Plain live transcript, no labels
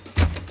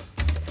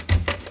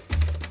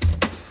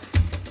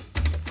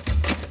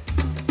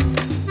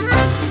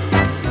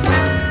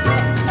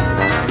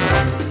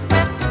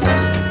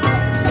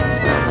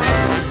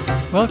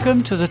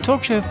Welcome to the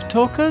Talk Show for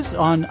Talkers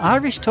on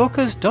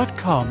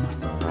irishtalkers.com.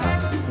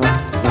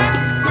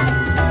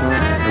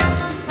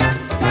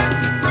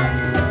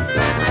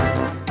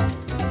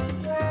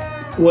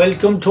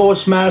 Welcome,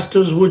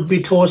 Toastmasters,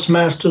 would-be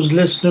Toastmasters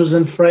listeners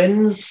and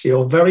friends.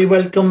 You're very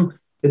welcome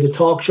to the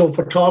Talk Show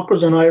for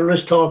Talkers on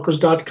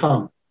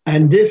irishtalkers.com.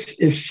 And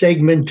this is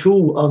segment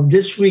 2 of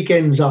this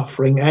weekend's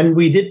offering. And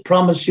we did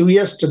promise you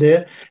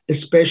yesterday a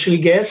special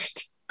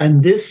guest.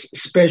 And this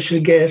special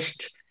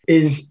guest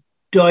is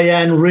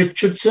Diane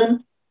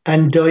Richardson.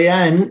 And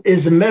Diane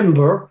is a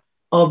member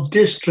of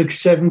District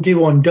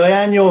 71.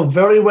 Diane, you're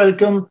very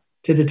welcome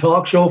to the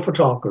Talk Show for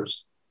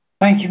Talkers.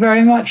 Thank you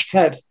very much,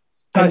 Ted.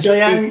 And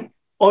Diane,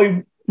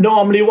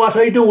 normally what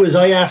I do is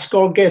I ask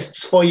our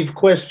guests 5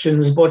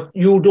 questions, but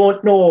you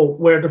don't know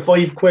where the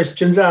 5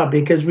 questions are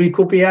because we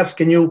could be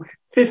asking you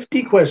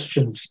 50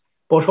 questions,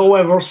 but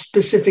however,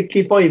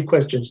 specifically 5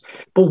 questions.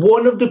 But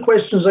one of the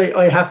questions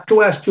I have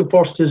to ask you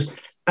first is,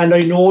 and I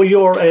know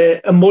you're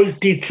a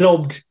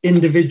multi-clubbed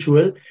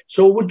individual,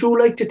 so would you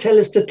like to tell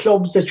us the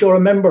clubs that you're a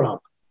member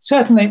of?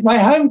 Certainly. My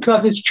home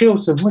club is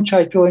Chiltern, which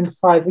I joined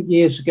 5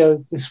 years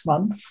ago this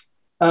month,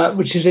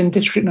 which is in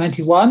District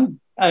 91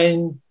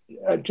 and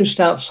just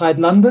outside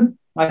London.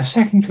 My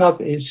second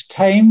club is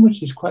Tame,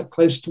 which is quite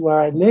close to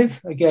where I live,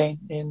 again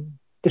in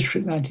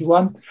District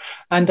 91.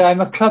 And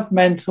I'm a club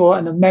mentor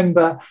and a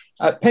member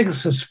at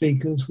Pegasus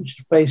Speakers, which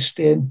is based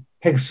in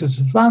Pegasus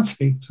Advanced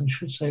Speakers, I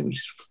should say, which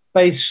is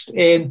based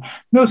in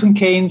Milton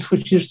Keynes,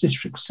 which is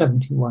District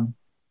 71.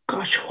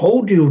 Gosh,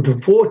 how do you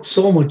devote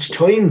so much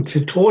time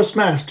to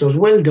Toastmasters?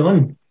 Well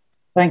done.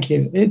 Thank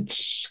you. It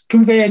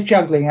can be a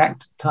juggling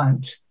act at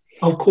times.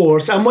 Of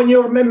course. And when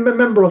you're a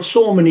member of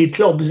so many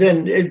clubs,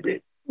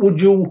 then would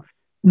you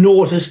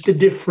notice the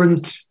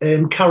different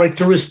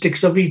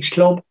characteristics of each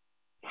club?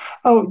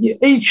 Oh,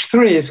 each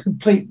 3 is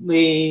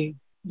completely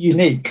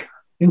unique.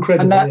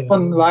 Incredible. And that's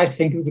one that I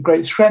think is the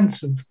great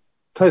strengths of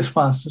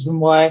Toastmasters and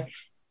why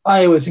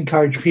I always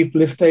encourage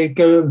people, if they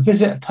go and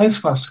visit a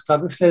Toastmaster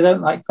club, if they don't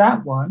like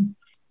that one,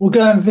 we'll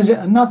go and visit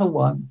another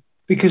one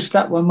because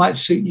that one might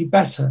suit you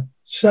better.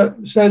 So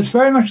it's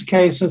very much a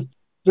case of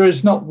there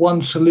is not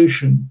one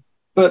solution,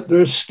 but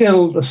there is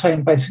still the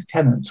same basic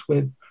tenets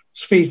with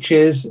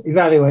speeches,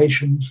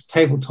 evaluations,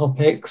 table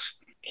topics,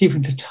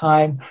 keeping to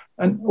time,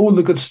 and all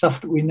the good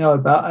stuff that we know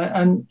about,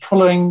 and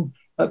following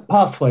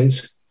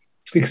pathways,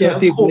 because I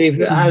do believe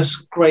it has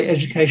great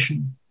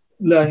education,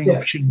 learning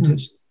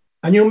opportunities.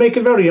 And you make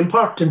a very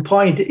important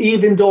point.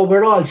 Even though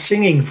we're all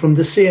singing from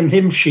the same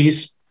hymn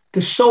sheet,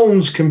 the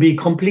sounds can be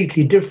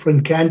completely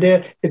different, can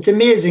they? It's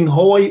amazing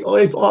how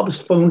I've always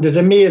found it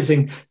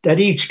amazing that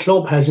each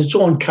club has its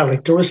own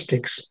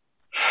characteristics.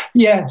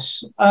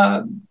 Yes.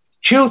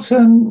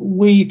 Chiltern,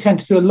 we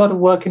tend to do a lot of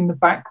work in the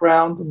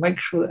background and make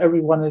sure that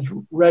everyone is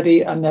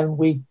ready. And then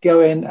we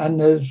go in and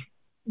there's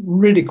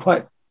really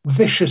quite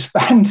vicious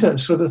banter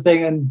sort of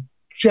thing and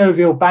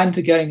jovial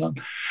banter going on.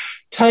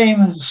 Tame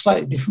has a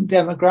slightly different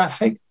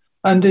demographic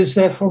and is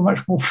therefore a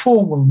much more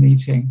formal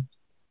meeting.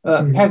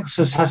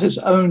 Pegasus has its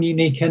own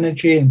unique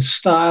energy and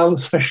style,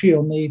 especially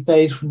on the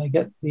days when they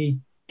get the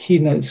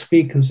keynote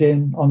speakers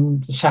in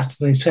on the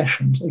Saturday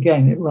sessions.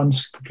 Again, it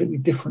runs completely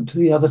different to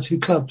the other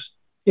 2 clubs.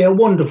 Yeah,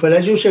 wonderful.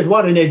 As you said,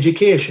 what an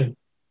education.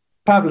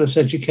 Fabulous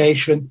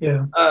education.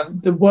 Yeah.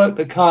 The work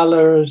that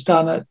Carla has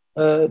done at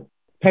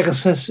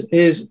Pegasus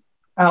is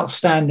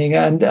outstanding,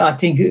 and I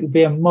think it would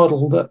be a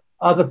model that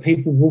other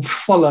people will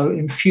follow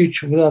in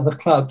future with other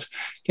clubs,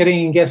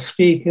 getting in guest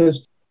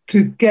speakers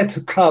to get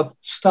a club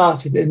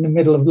started in the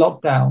middle of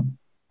lockdown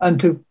and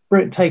to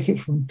take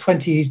it from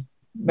 20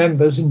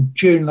 members in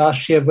June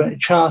last year when it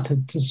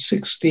chartered to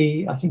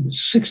 60, I think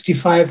it's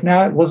 65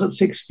 now. It was at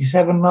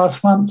 67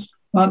 last month.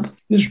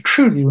 It's a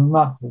truly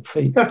remarkable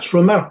feat. That's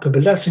remarkable.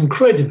 That's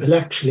incredible,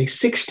 actually.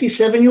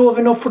 67, you have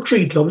enough for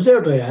 3 clubs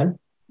there, Diane?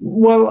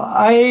 Well,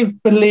 I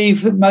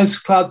believe that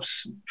most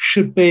clubs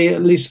should be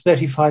at least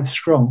 35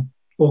 strong.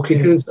 Okay.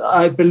 Because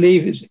I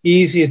believe it's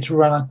easier to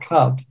run a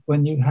club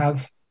when you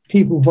have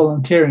people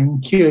volunteering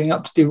and queuing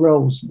up to do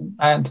roles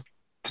and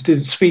to do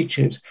the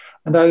speeches.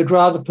 And I would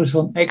rather put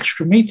on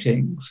extra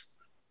meetings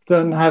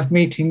than have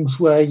meetings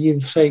where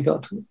you've, say,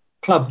 got a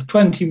club of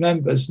 20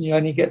 members and you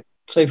only get,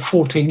 say,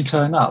 14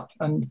 turn up.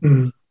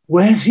 And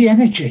where's the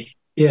energy?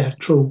 Yeah,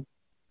 true.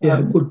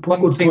 Yeah, good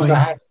point. One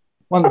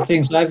of the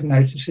things I've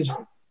noticed is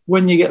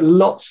when you get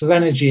lots of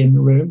energy in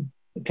the room,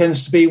 it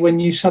tends to be when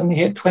you suddenly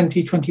hit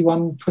 20,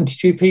 21,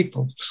 22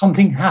 people.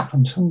 Something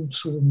happens, some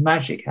sort of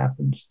magic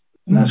happens.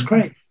 And that's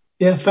great.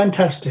 Yeah,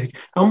 fantastic.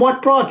 And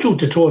what brought you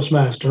to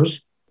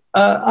Toastmasters?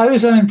 I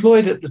was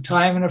unemployed at the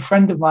time, and a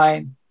friend of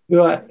mine who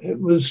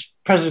was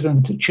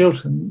president at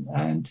Chiltern,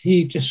 and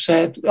he just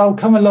said, "Oh,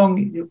 come along,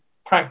 you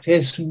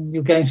practice and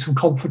you'll gain some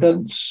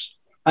confidence."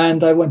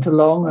 And I went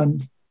along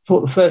and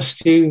thought the first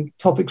 2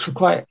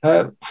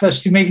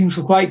 meetings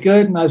were quite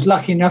good, and I was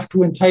lucky enough to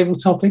win table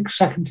topics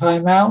second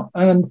time out,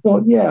 and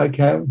thought, yeah,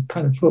 okay, I'm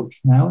kind of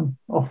hooked now, and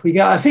off we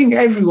go. I think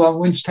everyone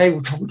wins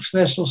table topics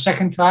first or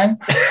second time.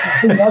 I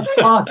think that's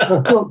part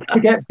of the hook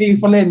to get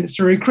people in. It's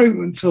a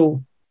recruitment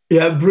tool.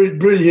 Yeah,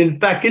 brilliant.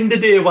 Back in the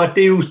day, what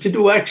they used to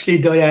do, actually,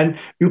 Diane,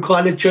 you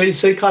call it child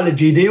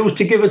psychology. They used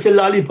to give us a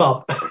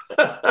lollipop.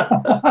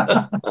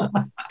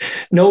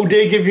 Now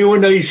they give you a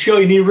nice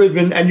shiny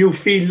ribbon and you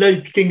feel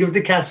like king of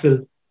the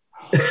castle.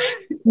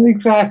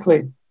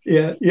 Exactly.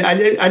 Yeah,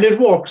 and it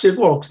works. It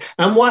works.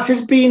 And what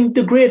has been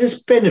the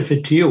greatest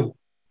benefit to you?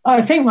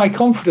 I think my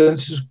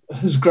confidence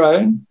has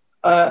grown,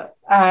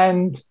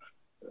 and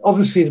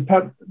obviously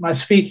my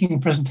speaking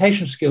and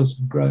presentation skills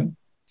have grown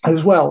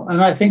as well.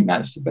 And I think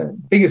that's the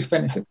biggest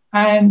benefit.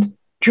 And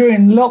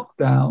during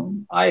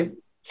lockdown, I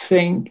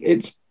think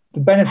the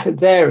benefit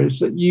there is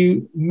that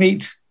you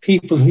meet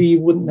people who you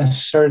wouldn't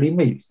necessarily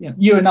meet.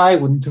 You and I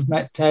wouldn't have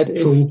met, Ted,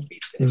 if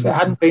it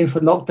hadn't been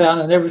for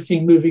lockdown and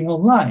everything moving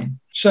online.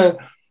 So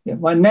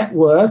my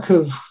network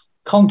of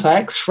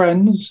contacts,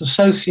 friends,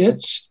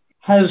 associates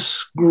has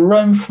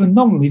grown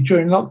phenomenally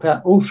during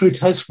lockdown, all through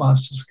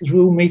Toastmasters, because we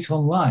all meet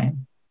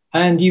online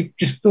and you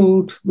just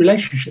build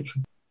relationships.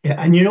 Yeah,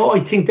 and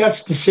I think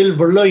that's the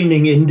silver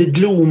lining in the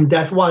gloom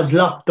that was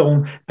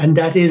lockdown, and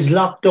that is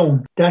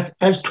lockdown. That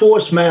as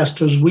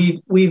Toastmasters,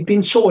 we've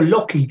been so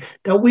lucky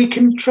that we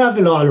can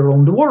travel all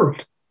around the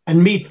world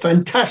and meet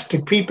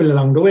fantastic people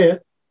along the way.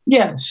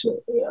 Yes,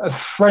 a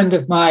friend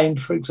of mine,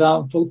 for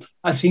example,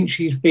 I think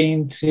she's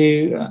been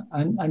to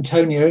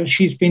Antonia.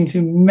 She's been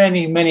to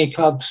many, many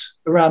clubs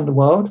around the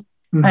world,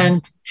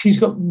 and she's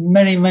got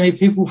many, many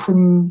people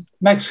from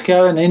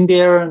Mexico and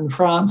India and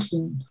France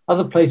and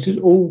other places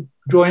all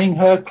joining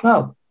her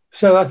club.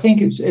 So I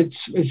think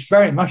it's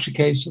very much a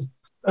case of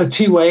a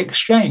two-way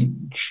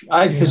exchange.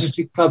 I've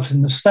visited clubs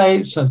in the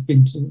States. I've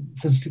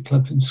visited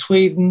clubs in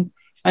Sweden,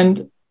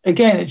 and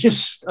again, it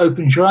just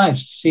opens your eyes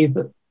to see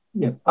that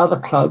other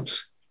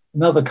clubs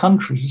in other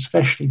countries,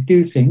 especially,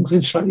 do things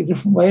in slightly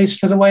different ways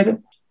to the way that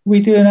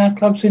we do in our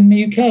clubs in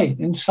the UK,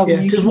 in southern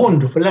UK. It is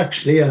wonderful,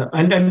 actually. Yeah,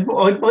 and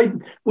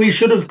we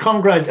should have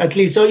at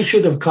least I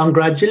should have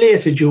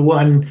congratulated you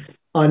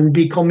on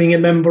becoming a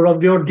member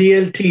of your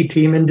DLT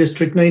team in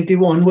District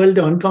 91. Well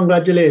done,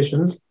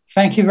 congratulations.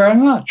 Thank you very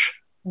much.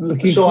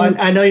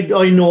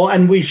 I know,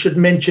 and we should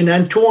mention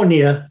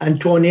Antonia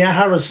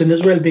Harrison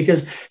as well,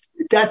 because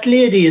that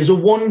lady is a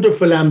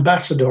wonderful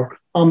ambassador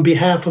on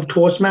behalf of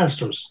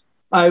Toastmasters.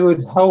 I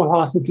would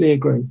wholeheartedly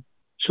agree.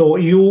 So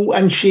you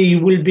and she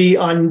will be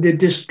on the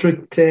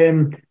district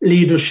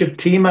leadership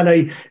team,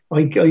 and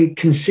I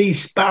can see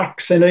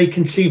sparks and I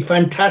can see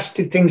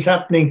fantastic things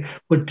happening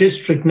with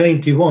District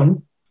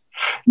 91.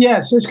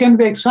 Yeah, so it's going to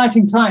be an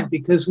exciting time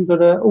because we've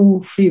got an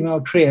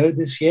all-female trio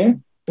this year.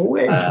 Oh,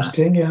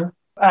 interesting, yeah.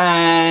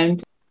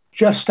 And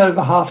just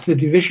over half the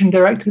division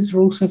directors are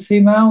also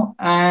female,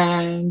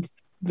 and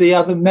the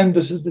other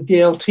members of the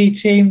DLT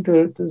team,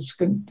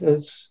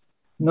 there's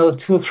another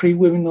 2 or 3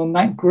 women on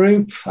that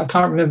group. I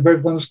can't remember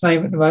everyone's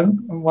name at the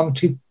moment, and 1 or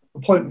 2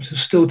 appointments are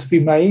still to be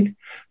made.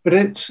 But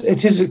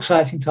it is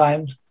exciting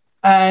times,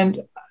 and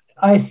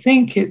I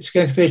think it's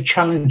going to be a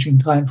challenging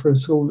time for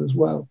us all as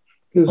well,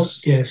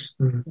 because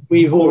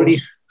we've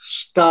already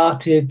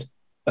started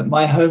at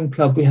my home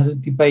club. We had a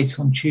debate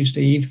on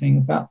Tuesday evening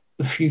about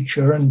the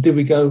future, and do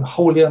we go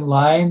wholly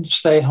online,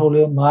 stay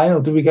wholly online,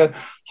 or do we go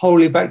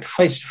wholly back to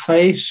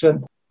face-to-face?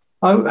 And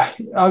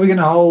are we going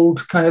to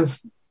hold kind of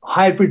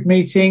hybrid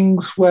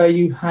meetings where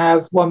you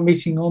have one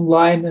meeting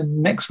online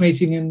and next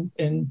meeting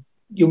in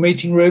your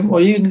meeting room,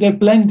 or you can go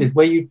blended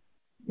where you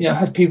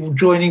have people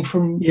joining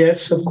from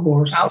of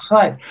course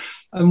outside?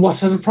 And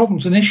what are the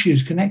problems and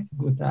issues connected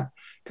with that?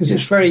 Because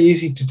it's very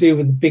easy to do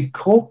with the big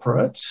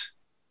corporates,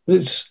 but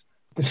it's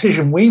the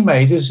decision we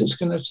made is it's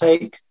going to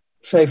take,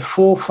 say,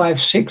 4,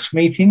 5, 6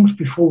 meetings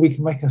before we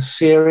can make a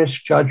serious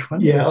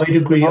judgment. Yeah, I'd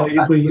agree.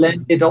 That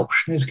blended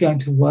option is going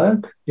to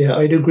work. Yeah,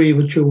 I'd agree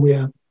with you.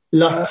 Yeah,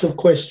 lots of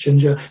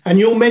questions. Yeah, and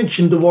you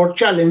mentioned the word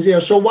challenge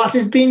there. So, what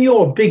has been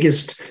your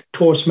biggest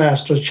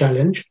Toastmasters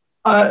challenge?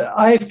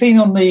 I've been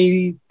on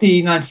the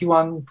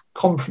D91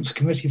 conference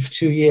committee for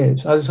 2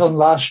 years. I was on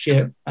last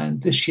year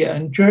and this year,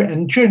 and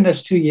during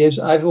those 2 years,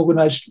 I've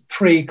organised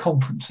 3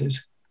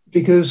 conferences,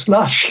 because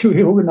last year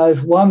we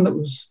organised one that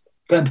was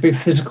going to be a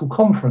physical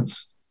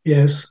conference.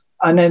 Yes.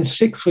 And then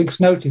 6 weeks'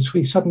 notice,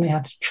 we suddenly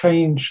had to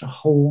change the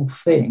whole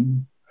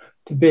thing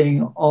to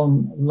being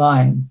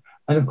online.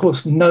 And of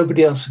course,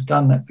 nobody else had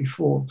done that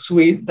before. So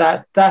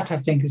that I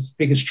think is the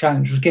biggest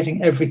challenge, was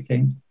getting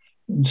everything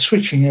and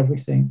switching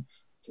everything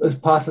as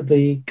part of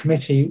the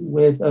committee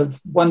with a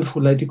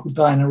wonderful lady called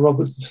Diana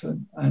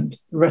Robertson and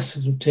the rest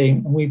of the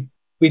team. And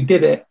we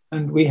did it,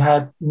 and we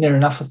had near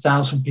enough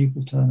 1,000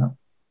 people turn up.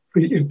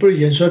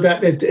 Brilliant. So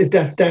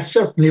that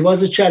certainly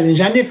was a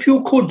challenge. And if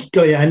you could,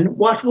 Diane,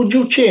 what would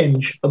you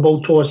change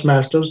about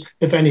Toastmasters,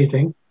 if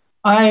anything?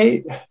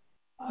 I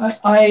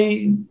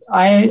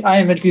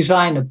am a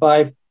designer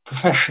by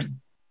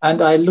profession,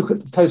 and I look at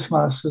the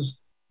Toastmasters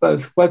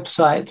both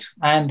website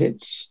and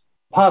its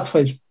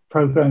Pathways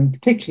program in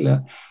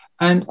particular,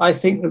 and I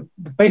think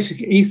the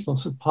basic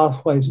ethos of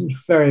Pathways is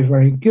very,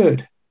 very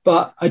good.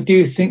 But I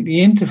do think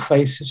the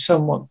interface is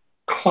somewhat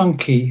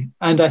clunky,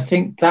 and I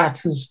think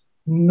that has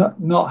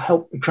not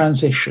helped the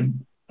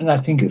transition. And I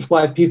think it's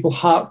why people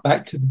hark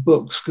back to the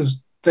books,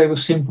 because they were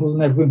simple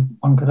and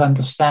everyone could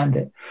understand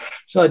it.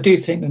 So I do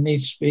think there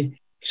needs to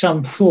be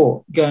some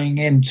thought going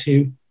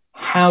into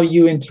how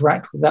you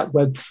interact with that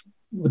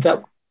with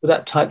that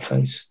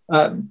typeface,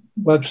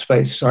 web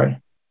space,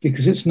 sorry,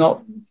 because it's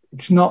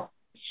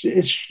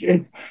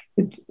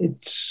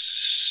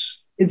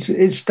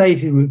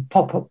dated with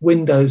pop-up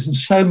windows, and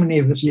so many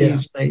of us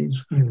these days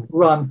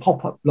run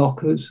pop-up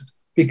blockers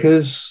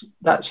because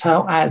that's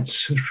how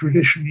ads have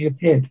traditionally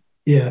appeared.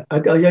 Yeah, I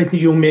think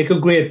you make a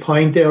great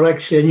point there,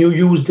 actually, and you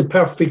use the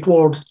perfect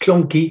word,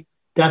 clunky.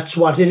 That's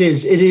what it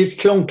is. It is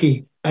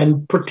clunky,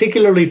 and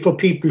particularly for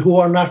people who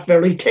are not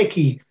very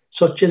techie,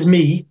 such as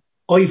me,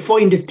 I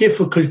find it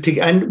difficult to,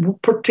 and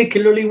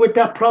particularly with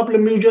that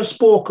problem you just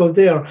spoke of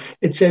there,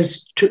 it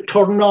says to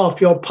turn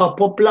off your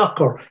pop-up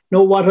blocker.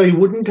 Now, what I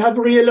wouldn't have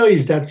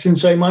realised that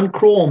since I'm on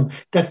Chrome,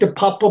 that the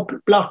pop-up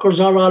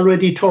blockers are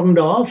already turned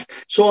off.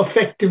 So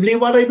effectively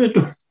what I was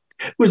doing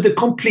was the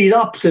complete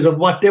opposite of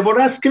what they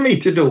were asking me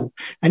to do.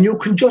 And you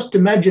can just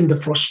imagine the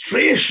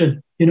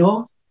frustration, you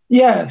know?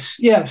 Yes.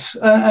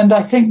 And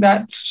I think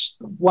that's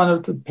one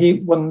of the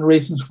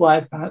reasons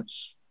why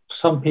perhaps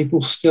some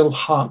people still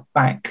hark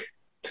back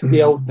to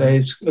the old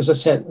days. As I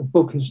said, a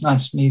book is a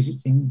nice and easy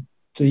thing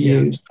to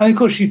use. And of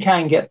course, you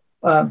can get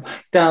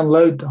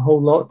download the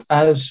whole lot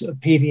as a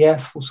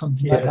PDF or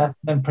something like that, and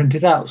then print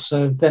it out.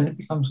 So then it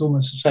becomes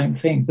almost the same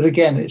thing. But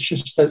again, it's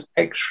just those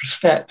extra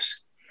steps.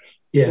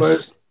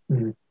 Yes.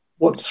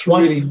 What's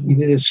really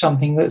needed is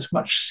something that's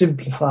much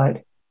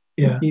simplified.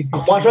 Yeah.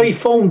 What I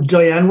found,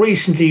 Diane,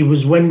 recently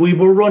was when we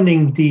were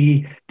running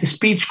the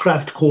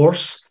Speechcraft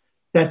course,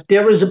 that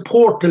there is a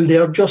portal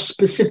there just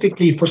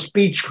specifically for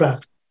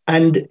Speechcraft.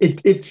 And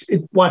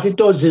what it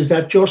does is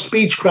that your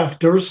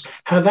Speechcrafters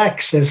have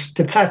access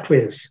to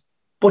Pathways.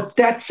 But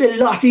that's a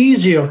lot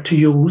easier to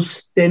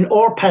use than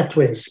our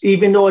Pathways,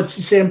 even though it's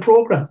the same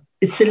program.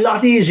 It's a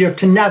lot easier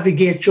to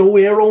navigate your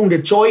way around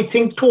it. So I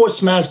think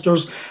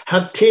Toastmasters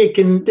have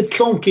taken the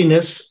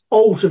clunkiness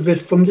out of it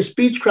from the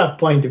Speechcraft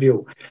point of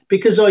view,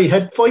 because I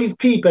had 5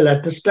 people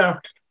at the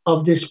start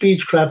of the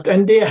Speechcraft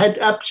and they had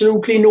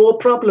absolutely no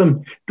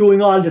problem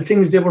doing all the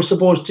things they were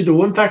supposed to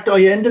do. In fact,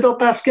 I ended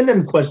up asking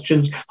them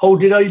questions. How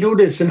did I do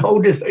this and how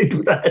did I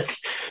do that?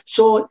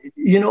 So,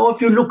 you know,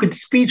 if you look at the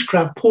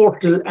Speechcraft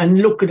portal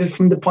and look at it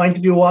from the point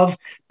of view of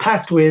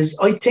Pathways,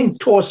 I think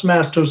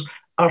Toastmasters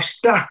are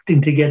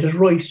starting to get it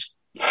right.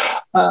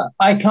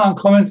 I can't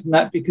comment on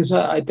that because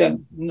I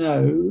don't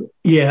know.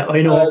 Yeah,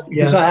 I know.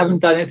 Because I haven't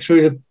done it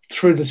through the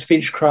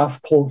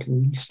Speechcraft portal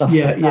and stuff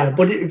like that.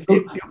 But if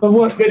you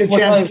get a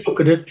chance to look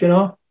at it, you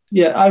know.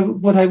 Yeah,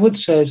 what I would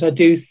say is I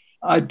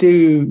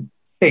do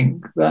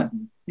think that,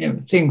 you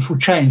know, things will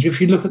change. If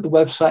you look at the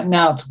website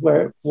now to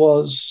where it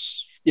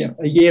was, you know,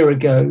 a year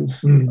ago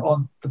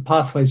on the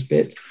Pathways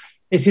bit,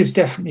 it is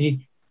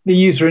definitely, the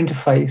user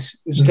interface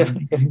is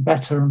definitely getting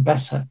better and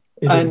better.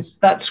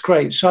 That's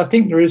great. So I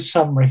think there is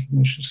some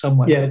recognition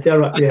somewhere. Yeah,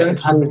 there are. I don't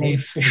have any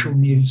official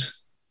news.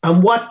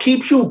 And what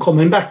keeps you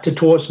coming back to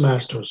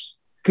Toastmasters?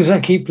 Because I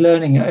keep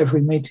learning at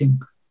every meeting.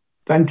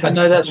 Fantastic.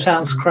 I know that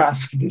sounds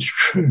crass, but it's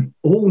true.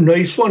 Oh,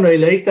 nice one. I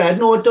like that.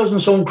 No, it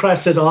doesn't sound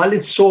crass at all.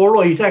 It's so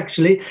right,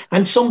 actually.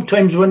 And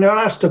sometimes when they're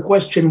asked a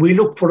question, we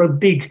look for a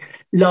big,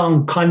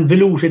 long,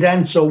 convoluted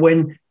answer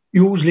when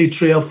usually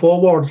 3 or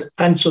 4 words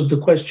answers the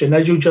question,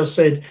 as you just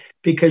said,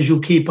 because you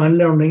keep on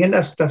learning. And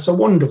that's a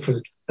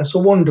wonderful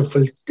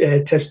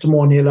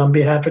testimonial on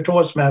behalf of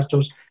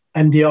Toastmasters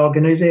and the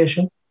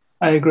organisation.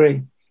 I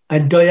agree.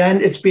 And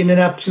Diane, it's been an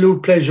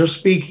absolute pleasure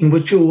speaking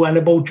with you and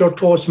about your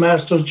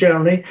Toastmasters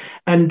journey.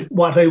 And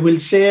what I will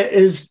say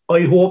is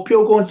I hope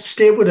you're going to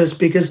stay with us,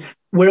 because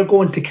we're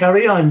going to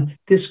carry on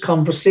this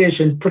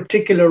conversation,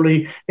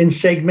 particularly in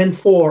segment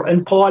 4.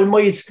 And Paul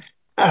might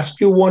ask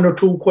you 1 or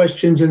 2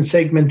 questions in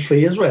segment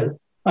 3 as well.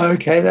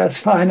 Okay, that's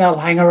fine. I'll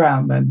hang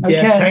around then. Okay.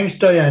 Yeah, thanks,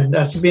 Diane.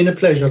 That's been a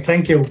pleasure.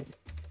 Thank you.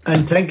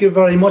 And thank you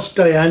very much,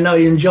 Diane. I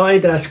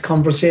enjoyed that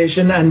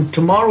conversation. And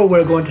tomorrow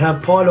we're going to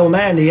have Paul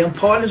O'Mahony, and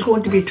Paul is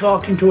going to be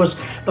talking to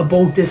us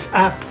about this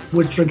app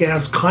with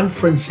regards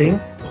conferencing,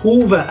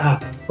 Whova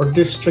app for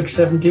District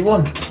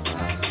 71.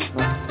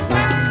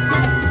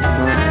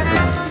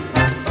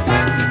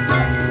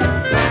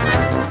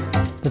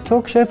 The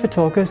Talk Show for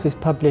Talkers is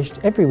published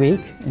every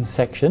week in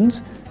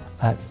sections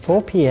at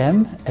 4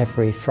 p.m.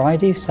 every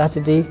Friday,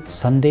 Saturday,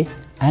 Sunday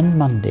and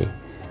Monday.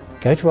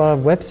 Go to our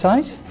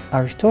website,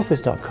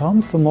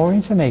 irishtalkers.com, for more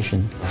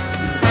information.